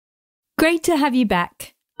Great to have you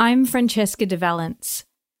back. I'm Francesca de Valence.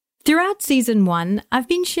 Throughout Season 1, I've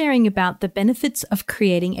been sharing about the benefits of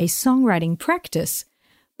creating a songwriting practice.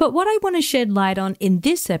 But what I want to shed light on in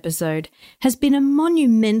this episode has been a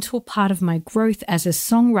monumental part of my growth as a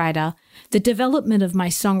songwriter, the development of my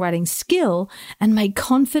songwriting skill, and my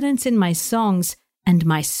confidence in my songs and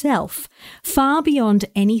myself, far beyond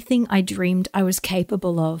anything I dreamed I was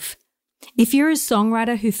capable of. If you're a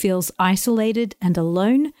songwriter who feels isolated and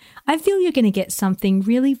alone, I feel you're going to get something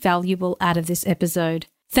really valuable out of this episode.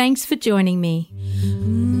 Thanks for joining me.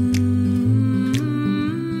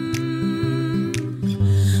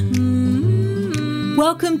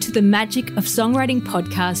 Welcome to the Magic of Songwriting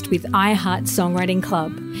podcast with iHeart Songwriting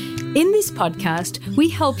Club. In this podcast, we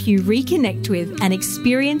help you reconnect with and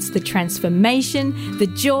experience the transformation, the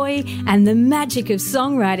joy, and the magic of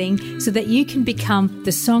songwriting so that you can become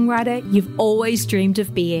the songwriter you've always dreamed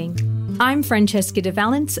of being. I'm Francesca de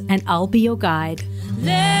Valence, and I'll be your guide.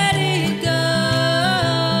 Let it go.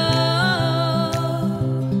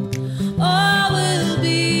 All will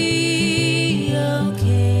be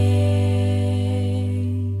okay.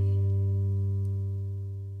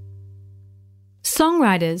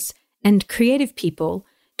 Songwriters and creative people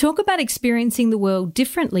talk about experiencing the world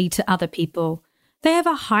differently to other people. They have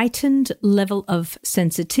a heightened level of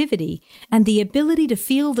sensitivity and the ability to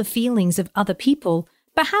feel the feelings of other people,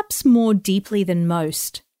 perhaps more deeply than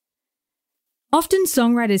most. Often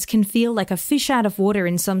songwriters can feel like a fish out of water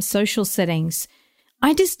in some social settings.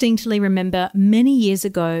 I distinctly remember many years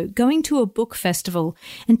ago going to a book festival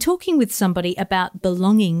and talking with somebody about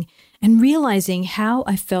belonging and realizing how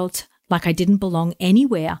I felt like I didn't belong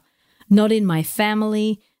anywhere. Not in my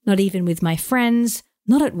family, not even with my friends,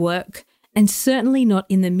 not at work, and certainly not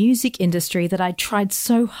in the music industry that I tried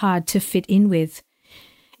so hard to fit in with.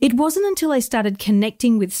 It wasn't until I started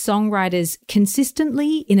connecting with songwriters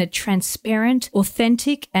consistently in a transparent,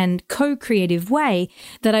 authentic, and co-creative way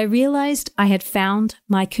that I realized I had found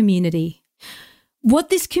my community. What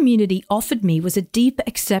this community offered me was a deep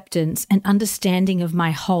acceptance and understanding of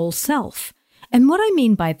my whole self. And what I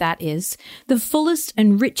mean by that is the fullest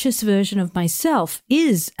and richest version of myself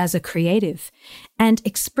is as a creative, and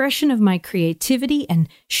expression of my creativity and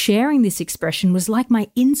sharing this expression was like my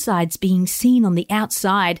insides being seen on the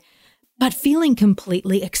outside, but feeling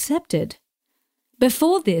completely accepted.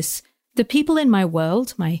 Before this, the people in my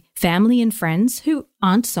world, my family and friends who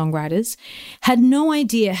aren't songwriters, had no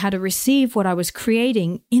idea how to receive what I was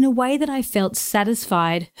creating in a way that I felt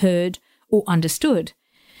satisfied, heard, or understood.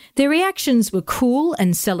 Their reactions were cool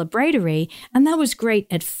and celebratory, and that was great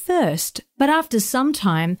at first, but after some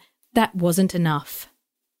time, that wasn't enough.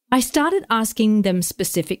 I started asking them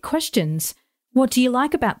specific questions. What do you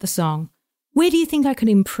like about the song? Where do you think I could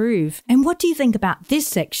improve? And what do you think about this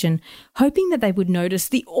section? Hoping that they would notice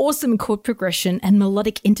the awesome chord progression and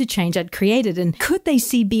melodic interchange I'd created, and could they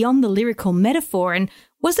see beyond the lyrical metaphor, and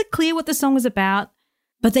was it clear what the song was about?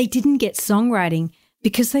 But they didn't get songwriting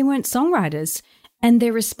because they weren't songwriters, and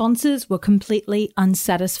their responses were completely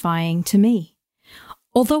unsatisfying to me.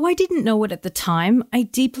 Although I didn't know it at the time, I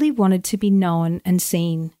deeply wanted to be known and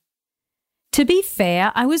seen. To be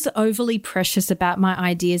fair, I was overly precious about my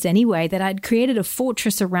ideas anyway, that I'd created a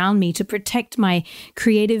fortress around me to protect my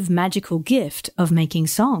creative magical gift of making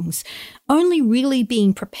songs, only really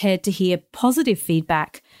being prepared to hear positive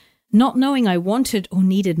feedback, not knowing I wanted or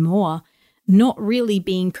needed more, not really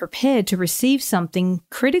being prepared to receive something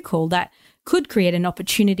critical that could create an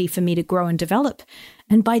opportunity for me to grow and develop,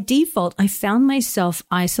 and by default, I found myself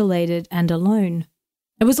isolated and alone.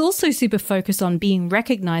 I was also super focused on being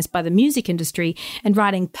recognized by the music industry and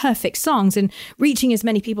writing perfect songs and reaching as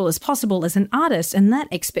many people as possible as an artist, and that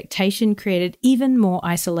expectation created even more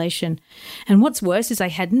isolation. And what's worse is I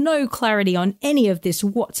had no clarity on any of this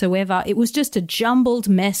whatsoever. It was just a jumbled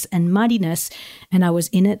mess and muddiness, and I was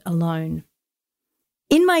in it alone.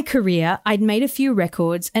 In my career, I'd made a few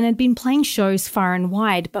records and had been playing shows far and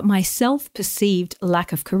wide, but my self-perceived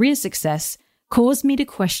lack of career success caused me to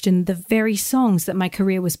question the very songs that my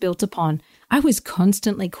career was built upon. I was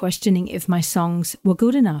constantly questioning if my songs were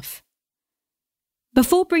good enough.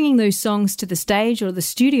 Before bringing those songs to the stage or the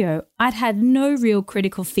studio, I'd had no real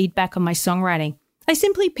critical feedback on my songwriting. I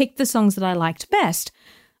simply picked the songs that I liked best,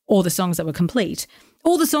 or the songs that were complete.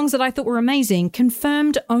 All the songs that I thought were amazing,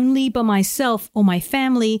 confirmed only by myself or my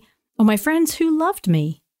family or my friends who loved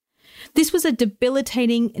me. This was a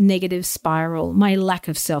debilitating negative spiral. My lack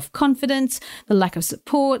of self-confidence, the lack of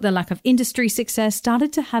support, the lack of industry success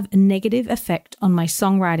started to have a negative effect on my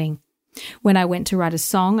songwriting. When I went to write a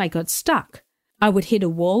song, I got stuck. I would hit a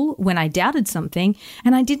wall when I doubted something,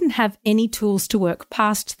 and I didn't have any tools to work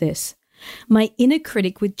past this. My inner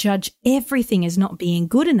critic would judge everything as not being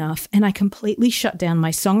good enough, and I completely shut down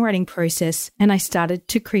my songwriting process and I started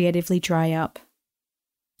to creatively dry up.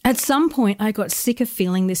 At some point, I got sick of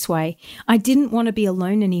feeling this way. I didn't want to be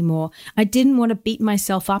alone anymore. I didn't want to beat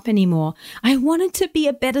myself up anymore. I wanted to be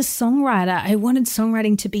a better songwriter. I wanted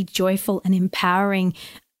songwriting to be joyful and empowering.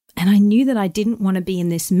 And I knew that I didn't want to be in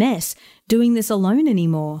this mess, doing this alone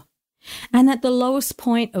anymore. And at the lowest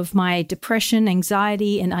point of my depression,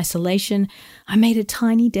 anxiety, and isolation, I made a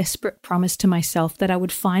tiny, desperate promise to myself that I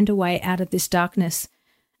would find a way out of this darkness.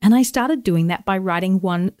 And I started doing that by writing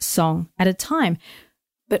one song at a time,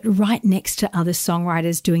 but right next to other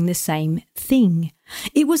songwriters doing the same thing.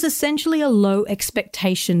 It was essentially a low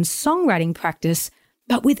expectation songwriting practice,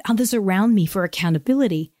 but with others around me for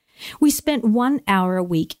accountability. We spent 1 hour a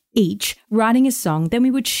week each writing a song, then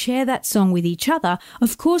we would share that song with each other,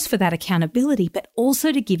 of course for that accountability, but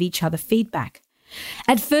also to give each other feedback.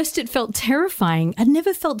 At first it felt terrifying. I'd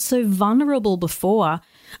never felt so vulnerable before.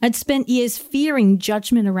 I'd spent years fearing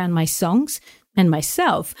judgment around my songs and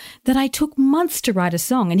myself, that I took months to write a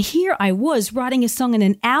song, and here I was writing a song in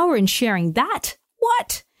an hour and sharing that.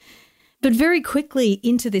 What? But very quickly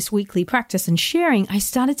into this weekly practice and sharing, I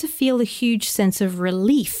started to feel a huge sense of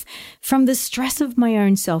relief from the stress of my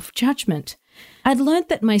own self-judgment. I'd learnt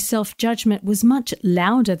that my self-judgment was much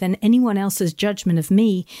louder than anyone else's judgment of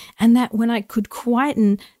me, and that when I could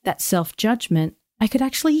quieten that self-judgment, I could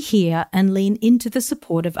actually hear and lean into the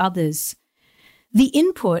support of others. The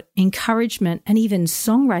input, encouragement, and even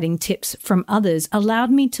songwriting tips from others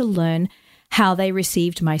allowed me to learn how they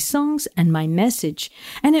received my songs and my message.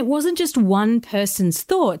 And it wasn't just one person's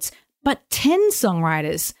thoughts, but 10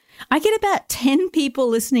 songwriters. I get about 10 people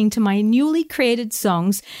listening to my newly created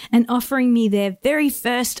songs and offering me their very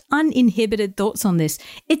first uninhibited thoughts on this.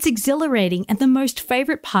 It's exhilarating and the most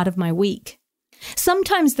favorite part of my week.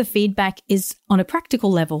 Sometimes the feedback is on a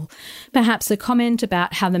practical level, perhaps a comment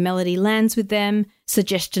about how the melody lands with them,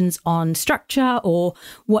 suggestions on structure, or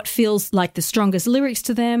what feels like the strongest lyrics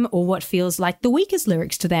to them, or what feels like the weakest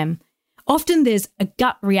lyrics to them. Often there's a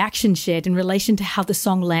gut reaction shared in relation to how the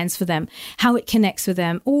song lands for them, how it connects with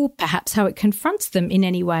them, or perhaps how it confronts them in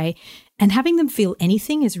any way, and having them feel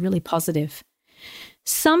anything is really positive.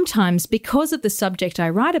 Sometimes, because of the subject I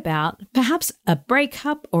write about, perhaps a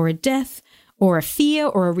breakup or a death, or a fear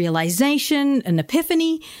or a realization, an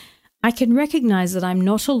epiphany, I can recognize that I'm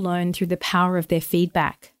not alone through the power of their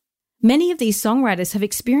feedback. Many of these songwriters have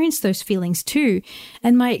experienced those feelings too,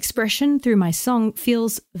 and my expression through my song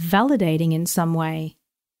feels validating in some way.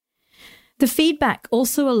 The feedback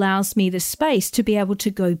also allows me the space to be able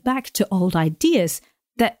to go back to old ideas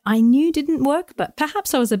that I knew didn't work, but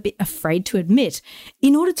perhaps I was a bit afraid to admit,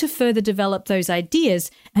 in order to further develop those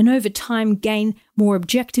ideas and over time gain more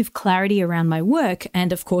objective clarity around my work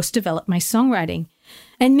and, of course, develop my songwriting.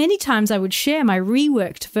 And many times I would share my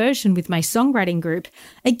reworked version with my songwriting group,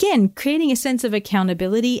 again, creating a sense of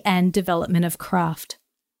accountability and development of craft.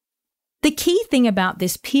 The key thing about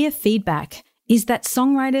this peer feedback is that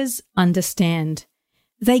songwriters understand.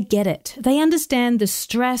 They get it. They understand the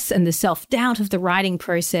stress and the self-doubt of the writing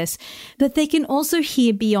process, but they can also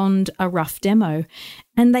hear beyond a rough demo.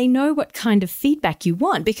 And they know what kind of feedback you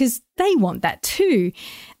want because they want that too.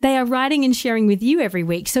 They are writing and sharing with you every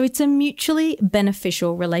week, so it's a mutually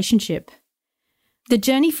beneficial relationship. The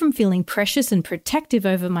journey from feeling precious and protective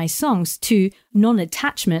over my songs to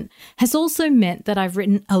non-attachment has also meant that I've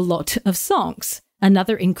written a lot of songs,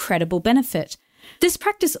 another incredible benefit. This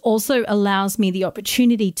practice also allows me the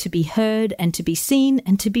opportunity to be heard and to be seen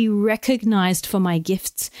and to be recognized for my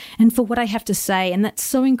gifts and for what I have to say, and that's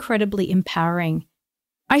so incredibly empowering.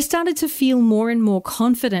 I started to feel more and more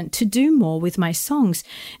confident to do more with my songs,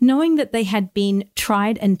 knowing that they had been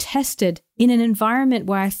tried and tested in an environment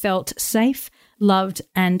where I felt safe, loved,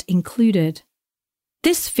 and included.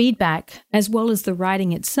 This feedback, as well as the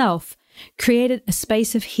writing itself, created a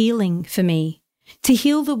space of healing for me. To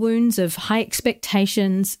heal the wounds of high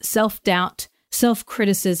expectations, self-doubt,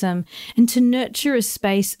 self-criticism, and to nurture a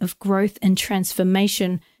space of growth and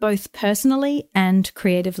transformation, both personally and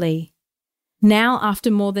creatively. Now,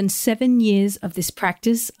 after more than 7 years of this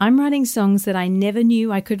practice, I'm writing songs that I never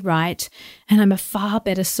knew I could write, and I'm a far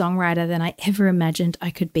better songwriter than I ever imagined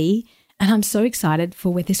I could be, and I'm so excited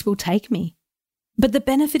for where this will take me. But the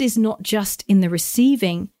benefit is not just in the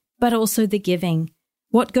receiving, but also the giving.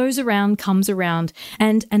 What goes around comes around,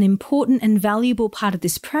 and an important and valuable part of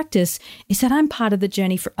this practice is that I'm part of the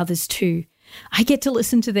journey for others too. I get to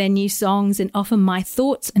listen to their new songs and offer my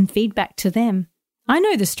thoughts and feedback to them. I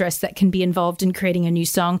know the stress that can be involved in creating a new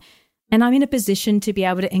song, and I'm in a position to be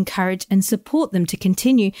able to encourage and support them to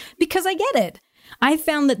continue because I get it. I've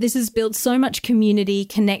found that this has built so much community,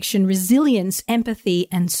 connection, resilience, empathy,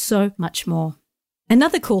 and so much more.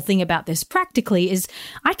 Another cool thing about this practically is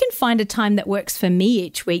I can find a time that works for me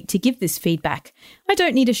each week to give this feedback. I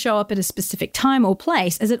don't need to show up at a specific time or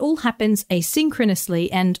place, as it all happens asynchronously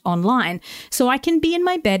and online, so I can be in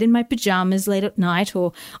my bed in my pajamas late at night,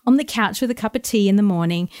 or on the couch with a cup of tea in the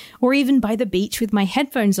morning, or even by the beach with my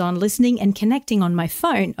headphones on listening and connecting on my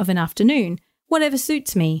phone of an afternoon, whatever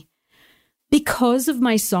suits me. Because of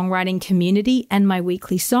my songwriting community and my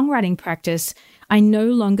weekly songwriting practice, I no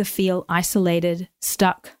longer feel isolated,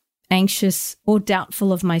 stuck, anxious, or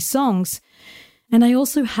doubtful of my songs. And I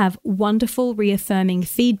also have wonderful reaffirming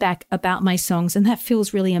feedback about my songs, and that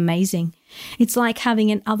feels really amazing. It's like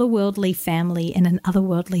having an otherworldly family in an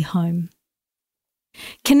otherworldly home.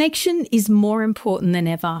 Connection is more important than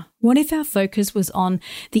ever. What if our focus was on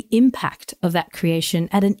the impact of that creation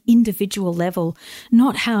at an individual level,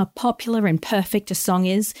 not how popular and perfect a song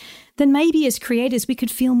is? Then maybe as creators we could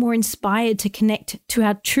feel more inspired to connect to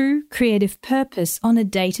our true creative purpose on a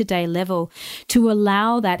day-to-day level, to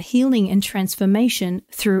allow that healing and transformation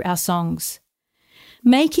through our songs.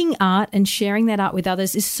 Making art and sharing that art with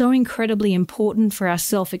others is so incredibly important for our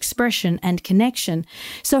self-expression and connection.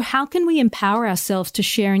 So how can we empower ourselves to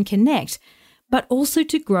share and connect, but also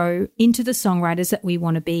to grow into the songwriters that we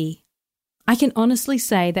want to be? I can honestly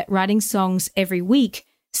say that writing songs every week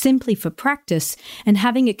simply for practice and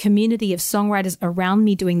having a community of songwriters around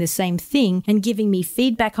me doing the same thing and giving me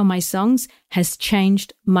feedback on my songs has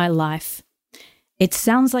changed my life. It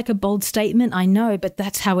sounds like a bold statement, I know, but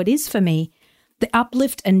that's how it is for me. The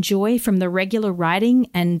uplift and joy from the regular writing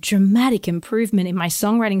and dramatic improvement in my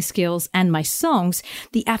songwriting skills and my songs,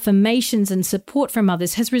 the affirmations and support from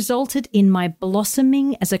others has resulted in my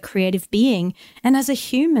blossoming as a creative being and as a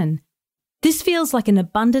human. This feels like an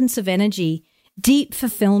abundance of energy, deep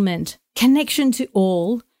fulfillment, connection to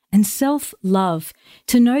all, and self-love,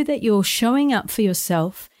 to know that you're showing up for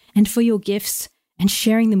yourself and for your gifts and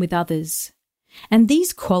sharing them with others. And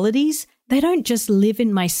these qualities, they don't just live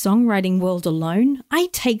in my songwriting world alone. I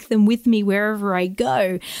take them with me wherever I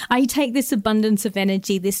go. I take this abundance of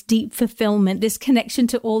energy, this deep fulfillment, this connection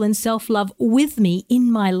to all and self-love with me in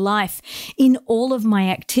my life, in all of my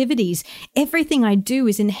activities. Everything I do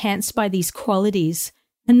is enhanced by these qualities.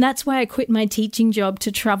 And that's why I quit my teaching job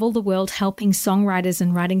to travel the world helping songwriters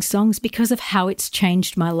and writing songs, because of how it's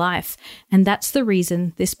changed my life. And that's the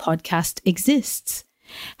reason this podcast exists.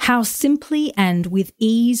 How simply and with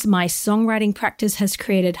ease my songwriting practice has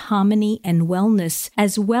created harmony and wellness,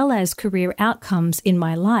 as well as career outcomes in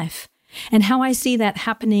my life. And how I see that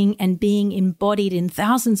happening and being embodied in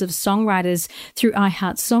thousands of songwriters through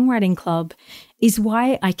iHeart Songwriting Club is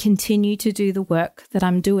why I continue to do the work that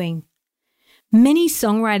I'm doing. Many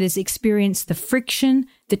songwriters experience the friction,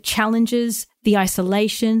 the challenges, the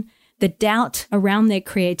isolation, the doubt around their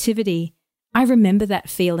creativity. I remember that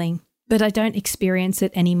feeling, but I don't experience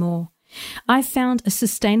it anymore. I've found a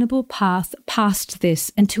sustainable path past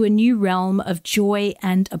this and to a new realm of joy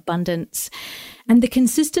and abundance. And the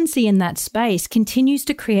consistency in that space continues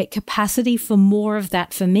to create capacity for more of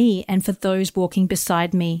that for me and for those walking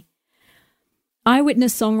beside me. I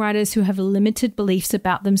witness songwriters who have limited beliefs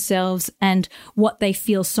about themselves and what they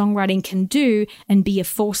feel songwriting can do and be a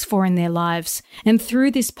force for in their lives. And through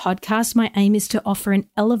this podcast, my aim is to offer an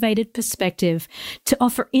elevated perspective, to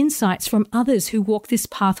offer insights from others who walk this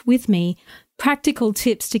path with me, practical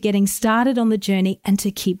tips to getting started on the journey and to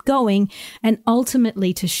keep going, and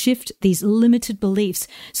ultimately to shift these limited beliefs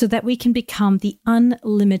so that we can become the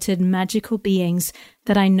unlimited magical beings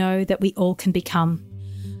that I know that we all can become.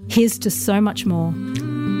 Here's to so much more.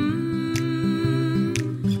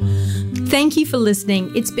 Thank you for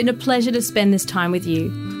listening. It's been a pleasure to spend this time with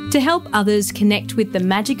you. To help others connect with the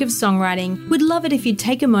magic of songwriting, we'd love it if you'd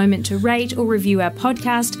take a moment to rate or review our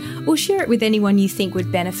podcast or share it with anyone you think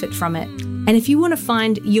would benefit from it. And if you want to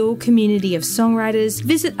find your community of songwriters,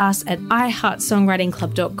 visit us at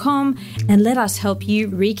iHeartSongwritingClub.com and let us help you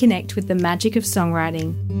reconnect with the magic of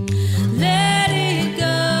songwriting.